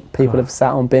some point. People have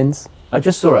sat on bins. I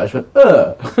just saw it. I just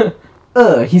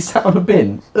went, he sat on a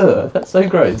bin. That's so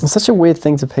gross. It's such a weird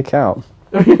thing to pick out,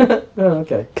 Oh,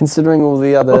 okay. considering all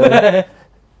the other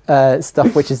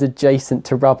stuff which is adjacent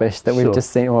to rubbish that we've Sure.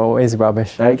 just seen, or is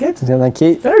rubbish. Very good. Yeah, thank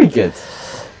you. Very good.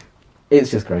 It's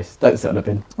just gross. Don't sit on a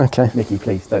bin. Okay. Mickey,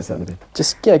 please, don't sit on a bin.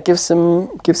 Just give some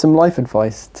life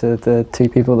advice to the two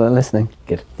people that are listening.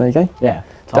 Good. There you go. Yeah.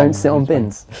 Don't sit on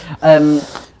bins.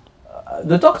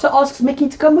 The Doctor asks Mickey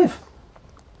to come with.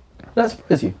 That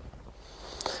surprise you?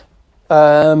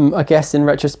 I guess in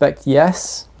retrospect,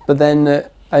 yes. But then,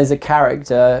 as a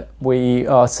character, we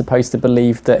are supposed to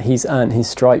believe that he's earned his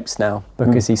stripes now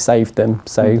because he saved them.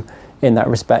 So, in that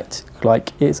respect,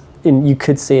 like you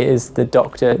could see it as the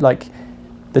Doctor. Like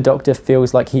the Doctor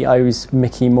feels like he owes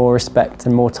Mickey more respect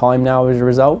and more time now as a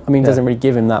result. I mean, he doesn't really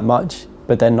give him that much.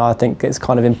 But then I think it's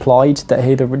kind of implied that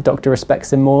the Doctor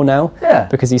respects him more now. Yeah.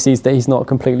 Because he sees that he's not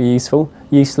completely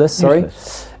useless. Sorry.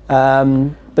 Useless.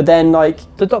 But then, like,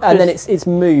 The Doctor's- and then it's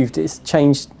moved. It's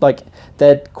changed. Like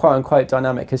their quote unquote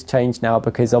dynamic has changed now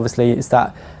because obviously it's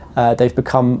that they've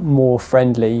become more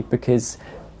friendly because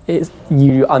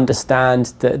you understand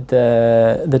that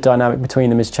the dynamic between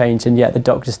them has changed, and yet the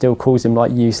Doctor still calls him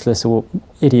like useless or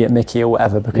idiot Mickey or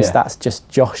whatever because that's just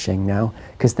joshing now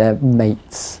because they're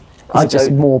mates. It's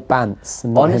just more bants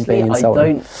and not him Honestly, being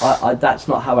insulting. that's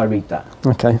not how I read that.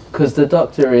 Okay. Because the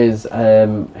Doctor is,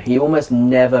 he almost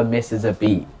never misses a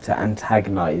beat to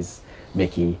antagonise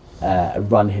Mickey,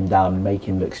 run him down and make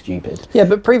him look stupid. Yeah,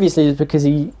 but previously it was because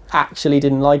he actually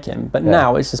didn't like him. But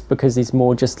now it's just because he's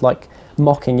more just like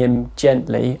mocking him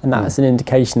gently, and that's an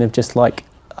indication of just like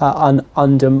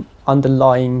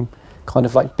underlying kind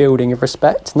of like building of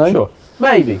respect. No, Sure.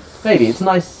 Maybe. It's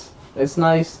nice. It's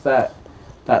nice that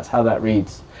that's how that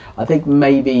reads. I think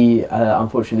maybe,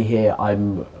 unfortunately, here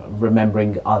I'm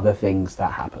remembering other things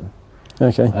that happen.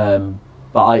 Okay.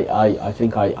 But I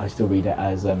think I still read it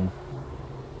as I'm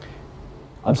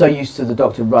so used to the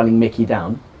Doctor running Mickey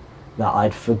down that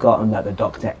I'd forgotten that the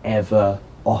Doctor ever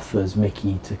offers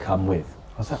Mickey to come with.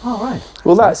 I was like, oh right.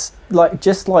 Well, that's like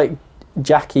just like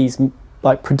Jackie's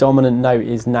like predominant note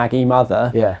is naggy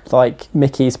mother. Yeah. Like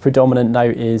Mickey's predominant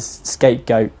note is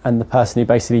scapegoat, and the person who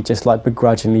basically just like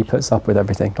begrudgingly puts up with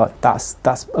everything. Like that's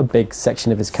a big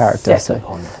section of his character. Set So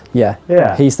upon it.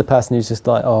 yeah, he's the person who's just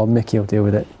like, oh, Mickey will deal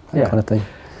with it, that kind of thing.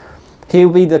 He'll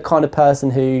be the kind of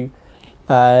person who,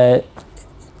 not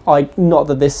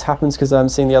that this happens because I haven't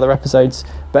seen the other episodes,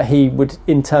 but he would,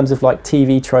 in terms of like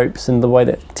TV tropes and the way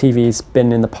that TV has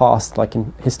been in the past, like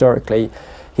historically,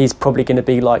 he's probably going to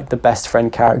be like the best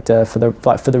friend character for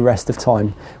the rest of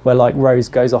time, where like Rose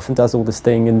goes off and does all this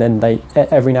thing, and then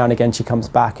every now and again she comes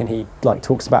back and he like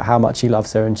talks about how much he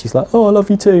loves her, and she's like, oh, I love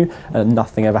you too, and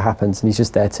nothing ever happens, and he's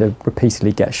just there to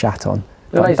repeatedly get shat on.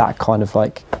 Like that kind of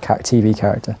like TV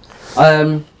character.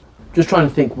 Just trying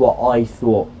to think what I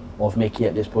thought of Mickey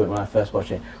at this point when I first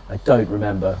watched it. I don't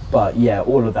remember, but yeah,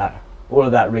 all of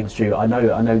that rings true. I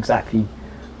know exactly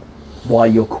why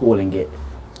you're calling it.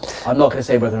 I'm not going to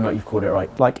say whether or not you've called it right.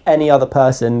 Like any other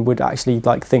person would actually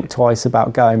like think twice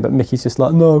about going, but Mickey's just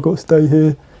like, no, I've got to stay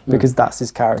here, because that's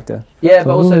his character. Yeah,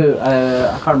 but also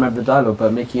I can't remember the dialogue,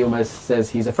 but Mickey almost says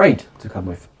he's afraid to come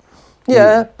with.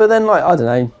 Yeah, but then like I don't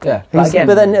know. Yeah,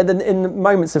 but then in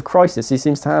moments of crisis, he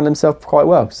seems to handle himself quite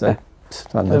well. So I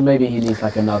don't know. So maybe he needs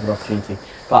like another opportunity.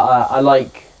 But I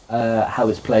like how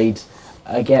it's played.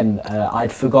 Again,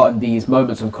 I'd forgotten these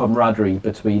moments of camaraderie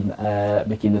between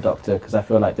Mickey and the Doctor, because I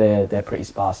feel like they're pretty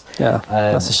sparse. Yeah,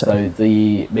 that's a shame.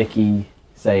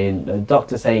 So the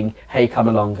Doctor saying, "Hey, come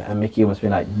along," and Mickey almost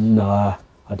being like, "Nah,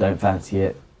 I don't fancy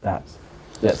it. That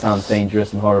sounds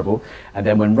dangerous and horrible." And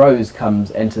then when Rose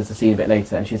enters the scene a bit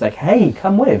later, and she's like, "Hey,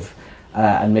 come with,"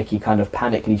 and Mickey kind of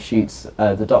panically shoots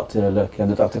the Doctor a look, and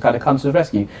the Doctor kind of comes to his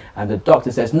rescue, and the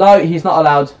Doctor says, "No, he's not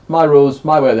allowed. My rules,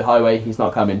 my way or the highway. He's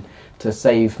not coming," to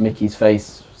save Mickey's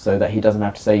face so that he doesn't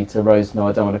have to say to Rose, "No,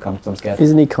 I don't want to come because I'm scared."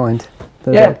 Isn't he kind,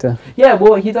 the Doctor? Yeah,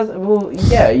 well, he does. Well,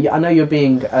 yeah, I know you're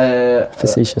being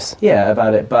facetious.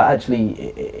 About it, but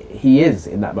actually, he is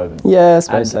in that moment. Yeah, I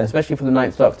suppose so. Especially for the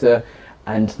Ninth Doctor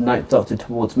and Ninth Doctor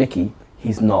towards Mickey,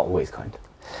 he's not always kind.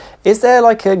 Is there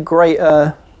like a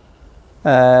greater,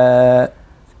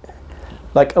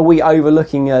 like, are we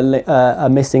overlooking a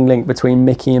missing link between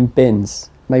Mickey and bins?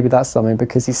 Maybe that's something,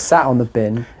 because he sat on the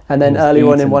bin, and then earlier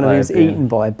on in one of them he was eaten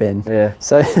by a bin. Yeah.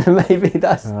 So maybe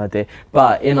that's... Oh dear.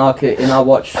 But in our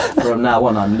watch from now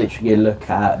on, I'm literally going to look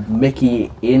at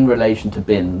Mickey in relation to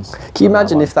bins. Can you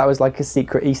imagine if that was like a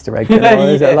secret Easter egg?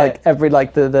 Is it like every,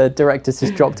 like the director's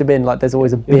just dropped him in, like there's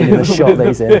always a bin in the shot that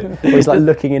he's in, or he's like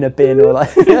looking in a bin, or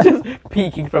like... just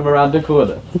peeking from around the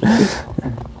corner.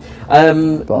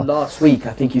 Last week,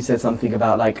 I think you said something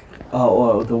about like,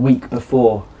 or the week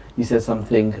before, you said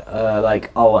something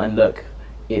like, "Oh, and look,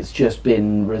 it's just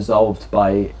been resolved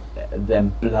by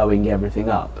them blowing everything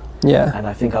up." Yeah. And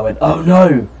I think I went, "Oh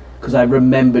no," because I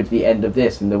remembered the end of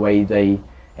this, and the way they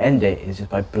end it is just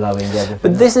by blowing everything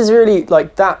But up. this is really,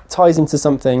 like, that ties into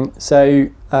something. So,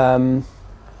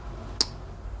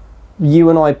 you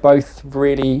and I both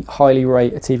really highly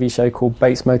rate a TV show called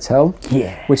Bates Motel.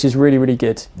 Yeah. Which is really, really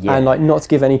good. Yeah. And, like, not to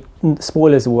give any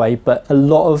spoilers away, but a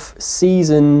lot of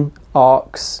season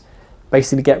arcs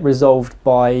basically get resolved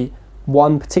by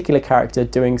one particular character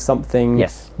doing something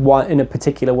in a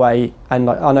particular way, and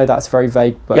like, I know that's very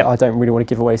vague, but I don't really want to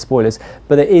give away spoilers,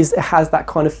 but it has that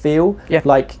kind of feel.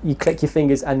 Like you click your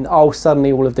fingers and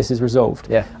suddenly all of this is resolved.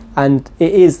 And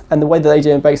it is, and the way that they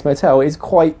do in Bates Motel is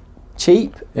quite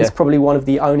cheap. It's probably one of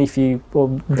the only few or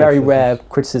very rare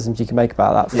criticisms you can make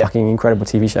about that fucking incredible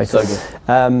TV show. So good.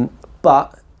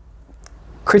 But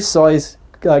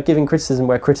giving criticism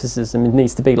where criticism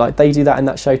needs to be, like they do that in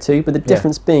that show too, but the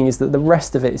difference being is that the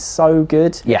rest of it is so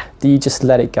good that you just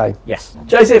let it go. Yes.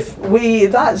 Joseph,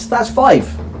 that's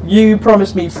 5. You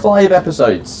promised me 5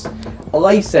 episodes.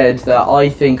 I said that I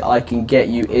think I can get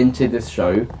you into this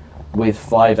show with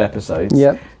 5 episodes.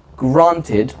 Yep.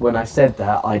 Granted, when I said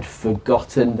that, I'd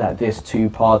forgotten that this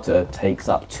 2-parter takes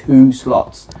up 2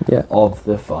 slots of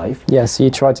the 5. Yeah, so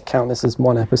you tried to count this as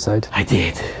 1 episode. I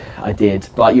did.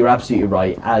 But you're absolutely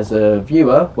right. As a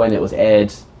viewer, when it was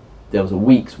aired, there was a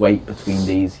week's wait between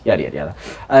these. Yada, yada,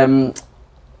 yada.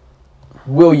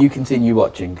 Will you continue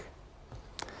watching?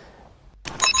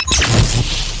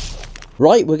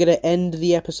 Right, we're going to end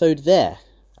the episode there.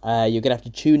 You're going to have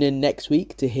to tune in next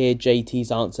week to hear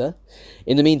JT's answer.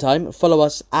 In the meantime, follow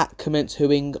us at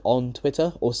CommenceWhoing on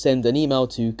Twitter or send an email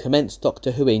to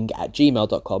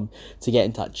commencedoctorwhoing@gmail.com to get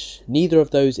in touch. Neither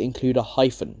of those include a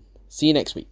hyphen. See you next week.